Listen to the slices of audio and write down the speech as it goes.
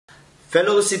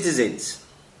Fellow citizens,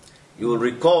 you will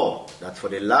recall that for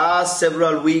the last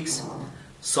several weeks,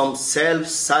 some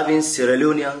self-serving Sierra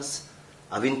Leoneans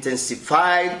have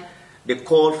intensified the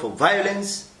call for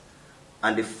violence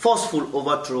and the forceful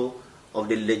overthrow of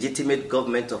the legitimate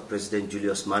government of President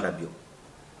Julius Maada Bio.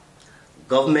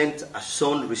 Government has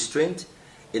shown restraint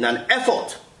in an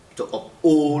effort to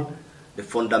uphold the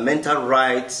fundamental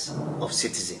rights of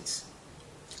citizens.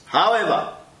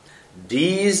 However,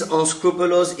 these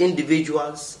unscrupulous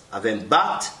individuals have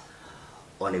embarked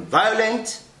on a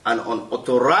violent and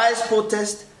unauthorized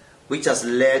protest which has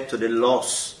led to the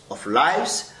loss of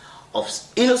lives of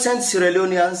innocent Sierra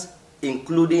Leoneans,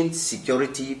 including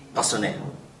security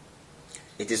personnel.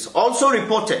 It is also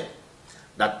reported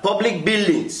that public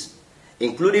buildings,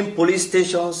 including police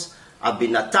stations, have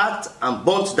been attacked and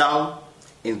burnt down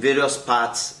in various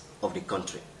parts of the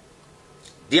country.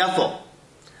 Therefore,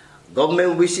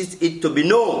 government wishes it to be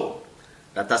known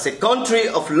that as a country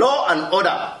of law and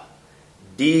order,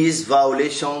 these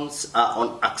violations are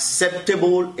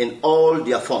unacceptable in all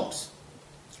their forms.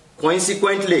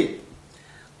 Consequently,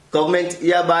 government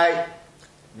hereby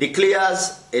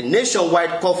declares a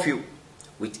nationwide curfew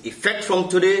with effect from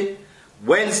today,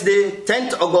 Wednesday,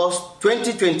 10th August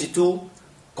 2022,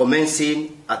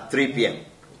 commencing at 3 p.m.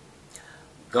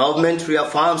 Government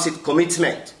reaffirms its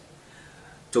commitment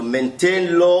to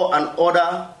maintain law and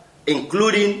order,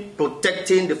 including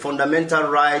protecting the fundamental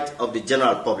right of the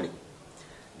general public.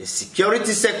 The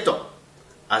security sector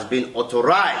has been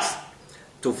authorized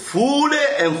to fully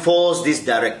enforce these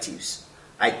directives.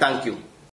 I thank you.